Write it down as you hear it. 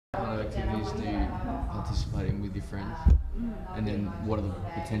activities do you participate in with your friends? And then what are the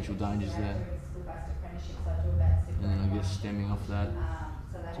potential dangers there? And then I guess stemming off that.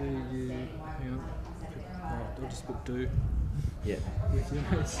 Do you, hang on, I'll just put do Yeah. with your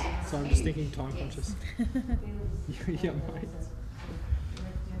mates. So I'm just thinking time conscious. Yeah, mate.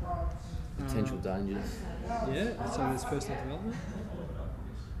 Potential dangers. Yeah, so there's personal development.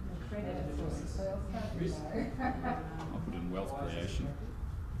 I'll put in wealth creation.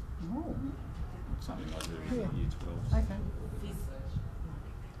 Oh. Something I do in year 12. Okay.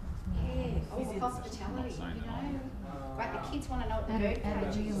 Yeah, hospitality, you know. Right, the kids want to know what the bird At a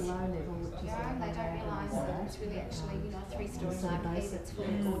cage real is. low level, which is And they don't realise that it's really actually, you know, 3-story marquee that's full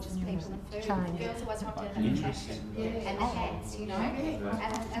of gorgeous people and food. Change. Girls always want to have the fashion and the hats, you know. And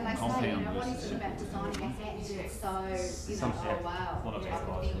they say, you know, what is it about designing a hat? So, you know, oh wow, type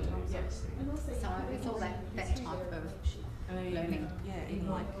of thing. So it's all that type of learning. Yeah, in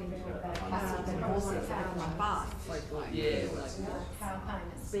like classics and horses and like baths.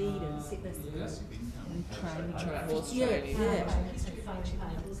 speed and fitness and training. Horse training. Yeah.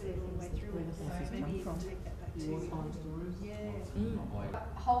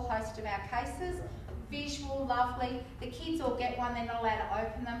 A whole host of our cases. Visual, lovely. The kids all get one, they're not allowed to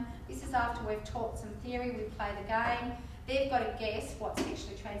open them. This is after we've taught some theory, we play the game. They've got to guess what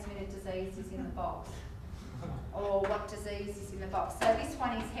sexually transmitted disease is in the box, or what disease is in the box. So this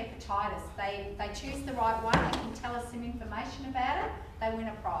one is hepatitis. They choose the right one, they can tell us some information about it, they win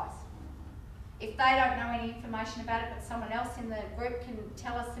a prize. If they don't know any information about it, but someone else in the group can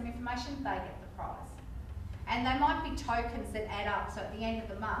tell us some information, they get the prize. And they might be tokens that add up, so at the end of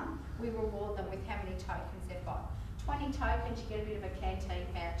the month, we reward them with how many tokens they've got. 20 tokens, you get a bit of a canteen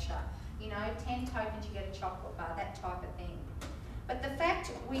voucher. You know, 10 tokens, you get a chocolate bar, that type of thing. But the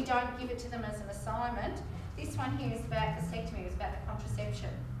fact we don't give it to them as an assignment, this one here is about vasectomy, it's about the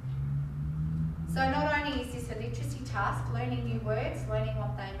contraception. So not only is this a literacy task, learning new words, learning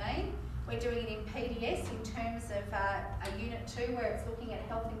what they mean, we're doing it in PDS in terms of a Unit 2 where it's looking at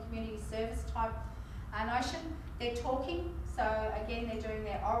health and community service type notion. They're talking, so again they're doing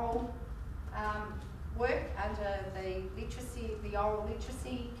their oral work under the literacy, the oral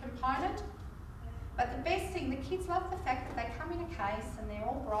literacy component. But the best thing, the kids love the fact that they come in a case and they're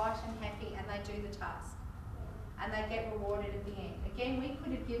all bright and happy and they do the task. And they get rewarded at the end. Again, we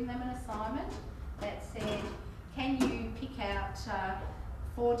could have given them an assignment that said, can you pick out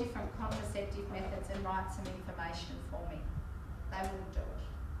 4 different contraceptive methods and write some information for me? They wouldn't do it.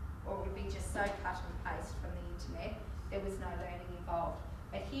 Or it would be just so cut and paste from the internet, there was no learning involved.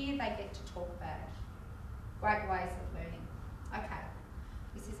 But here they get to talk about it. Great ways of learning. Okay,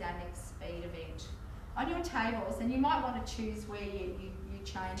 this is our next speed event. On your tables, and you might want to choose where you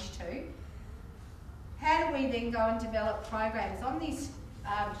change to, how do we then go and develop programs? On this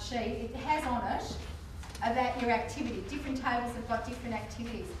sheet, it has on it about your activity. Different tables have got different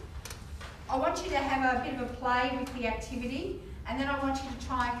activities. I want you to have a bit of a play with the activity, and then I want you to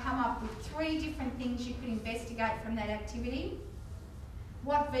try and come up with 3 different things you could investigate from that activity.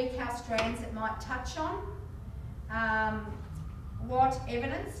 What VCAL strands it might touch on. What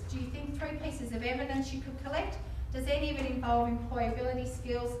evidence, do you think 3 pieces of evidence you could collect? Does any of it involve employability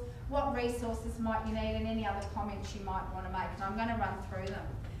skills? What resources might you need, and any other comments you might want to make? And I'm going to run through them.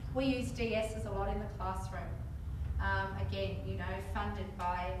 We use DSs a lot in the classroom. Again, you know, funded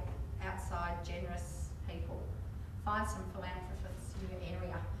by outside generous people. Find some philanthropists in your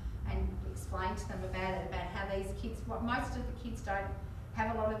area and explain to them about it, about how these kids, most of the kids don't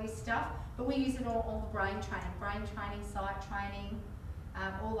have a lot of this stuff, but we use it all the brain training, sight training,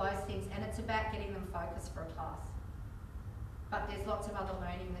 all those things, and it's about getting them focused for a class. But there's lots of other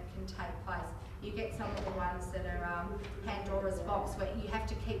learning that can take place. You get some of the ones that are Pandora's box, where you have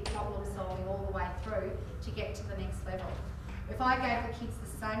to keep problem solving all the way through to get to the next level. If I gave the kids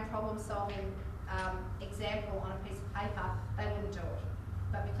the same problem solving example on a piece of paper, they wouldn't do it.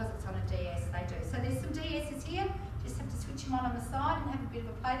 But because it's on a DS, they do. So there's some DSs here. Just have to switch them on the side and have a bit of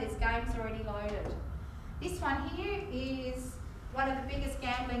a play. There's games already loaded. This one here is one of the biggest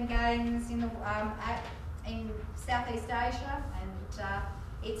gambling games in the in Southeast Asia, and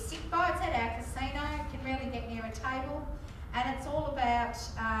it's Sikbo. It's at our casino. You can really get near a table, and it's all about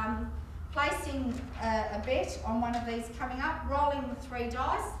placing a bet on one of these coming up, rolling the 3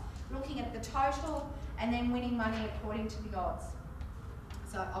 dice, looking at the total, and then winning money according to the odds.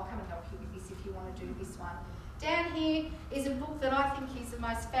 So I'll come and help you with this if you want to do this one. Down here is a book that I think is the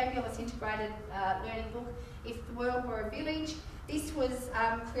most fabulous integrated learning book, If the World Were a Village. This was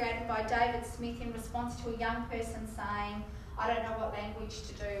created by David Smith in response to a young person saying, I don't know what language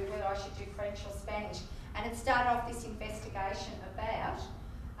to do, whether I should do French or Spanish. And it started off this investigation about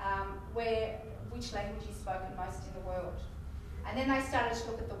which language is spoken most in the world. And then they started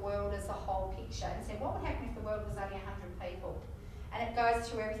to look at the world as a whole picture and said, what would happen if the world was only 100 people? And it goes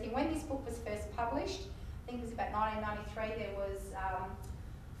through everything. When this book was first published, I think it was about 1993, there was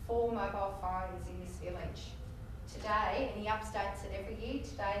 4 mobile phones in this village. Today, and he updates it every year,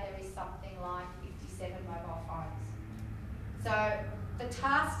 today there is something like 57 mobile phones. So the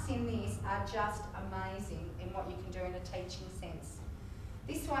tasks in this are just amazing in what you can do in a teaching sense.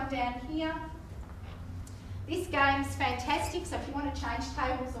 This one down here, this game's fantastic, so if you want to change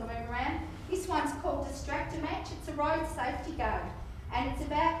tables or move around, this one's called Distractor Match. It's a road safety game, and it's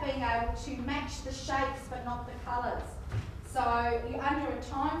about being able to match the shapes but not the colours. So under a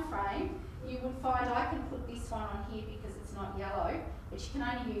time frame, you would find I can put this one on here because it's not yellow, but you can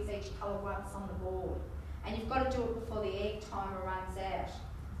only use each colour once on the board. And you've got to do it before the egg timer runs out.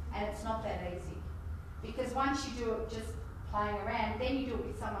 And it's not that easy. Because once you do it just playing around, then you do it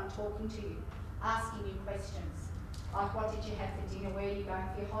with someone talking to you, asking you questions. Like, what did you have for dinner? Where are you going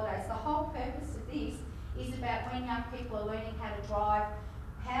for your holidays? The whole purpose of this is about when young people are learning how to drive,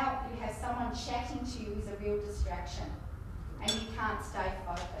 how you have someone chatting to you is a real distraction. And you can't stay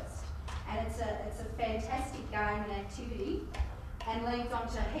focused. And it's a fantastic game and activity, and leads on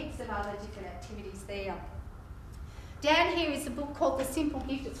to heaps of other different activities there. Down here is a book called The Simple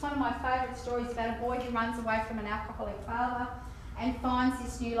Gift. It's one of my favourite stories about a boy who runs away from an alcoholic father and finds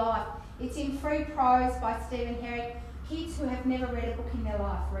this new life. It's in free prose by Stephen Herrick. Kids who have never read a book in their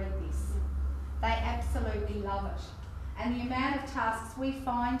life read this. They absolutely love it. And the amount of tasks we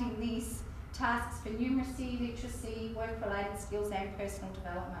find in this, tasks for numeracy, literacy, work-related skills and personal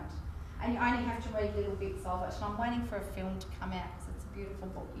development. And you only have to read little bits of it. And I'm waiting for a film to come out because it's a beautiful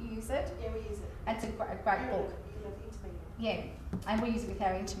book. You use it? Yeah, we use it. It's a great book. Intermediate. Yeah, and we use it with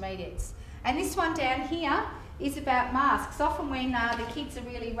our intermediates. And this one down here is about masks. Often when the kids are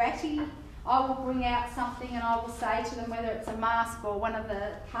really ratty, I will bring out something and I will say to them, whether it's a mask or one of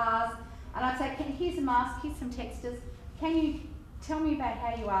the cars, and I'd say, here's a mask, here's some textures. Can you tell me about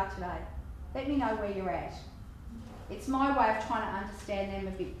how you are today? Let me know where you're at. It's my way of trying to understand them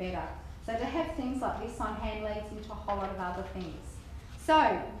a bit better. So to have things like this on hand leads into a whole lot of other things.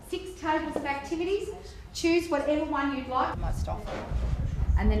 So, 6 tables of activities. Choose whatever one you'd like most often.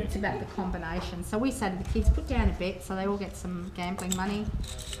 And then it's about the combination. So we say to the kids, put down a bet so they all get some gambling money.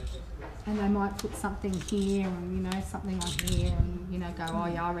 And they might put something here and, something on here and, go, oh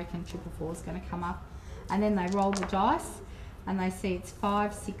yeah, I reckon 444 is going to come up. And then they roll the dice and they see it's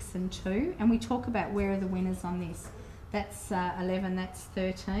 5, 6 and 2. And we talk about where are the winners on this. That's 11, that's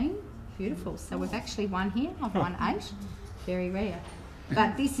 13. Beautiful. So we've actually won here. I've won 8. Very rare.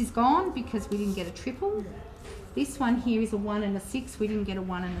 But this is gone because we didn't get a triple. This one here is a 1 and a 6. We didn't get a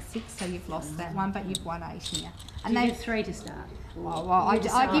 1 and a 6, so you've lost that one, but you've won 8 here. And you get 3 to start. Oh, well,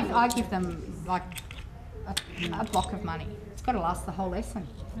 I give them like a block of money. It's got to last the whole lesson.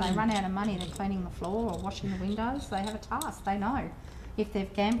 If they run out of money, they're cleaning the floor or washing the windows. They have a task. They know. If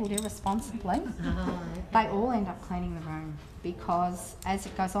they've gambled irresponsibly, they all end up cleaning the room because as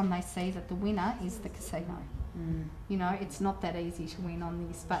it goes on, they see that the winner is the casino. It's not that easy to win on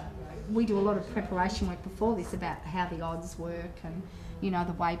this, but we do a lot of preparation work before this about how the odds work and,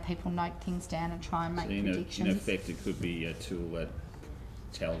 the way people note things down and try and make predictions. In effect, it could be a tool that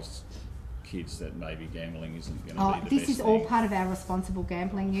tells kids that maybe gambling isn't going to be the best This is all thing. part of our responsible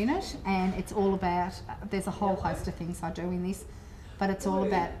gambling unit, and it's all about, there's a whole host of things I do in this, but it's all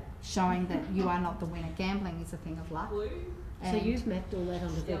about showing that you are not the winner. Gambling is a thing of luck. So you've mapped all that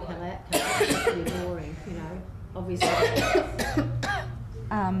onto vehicle outcomes. It's pretty boring, obviously.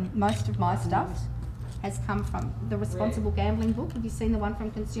 Most of my stuff has come from the Responsible Gambling book. Have you seen the one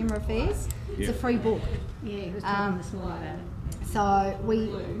from Consumer Affairs? It's a free book. Yeah, he was talking this morning about it. So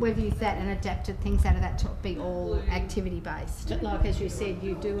we've used that and adapted things out of that to be all activity based. But like as you said,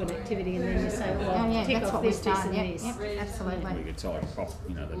 you do an activity and then you say, well, tick that's off what this, we've this done. and this. Yep, absolutely. You could tie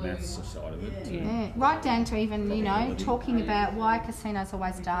the maths side of it. Yeah, right down to even, talking about why a casino's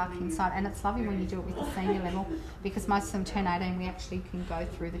always dark inside. And it's lovely when you do it with the senior level because most of them turn 18, we actually can go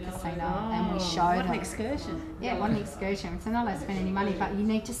through the casino and we show them. What an excursion. Yeah, what an excursion. So not allowed to spend any money, but you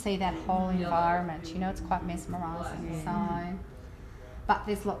need to see that whole environment. It's quite mesmerising. So, but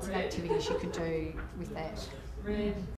there's lots of activities you could do with that.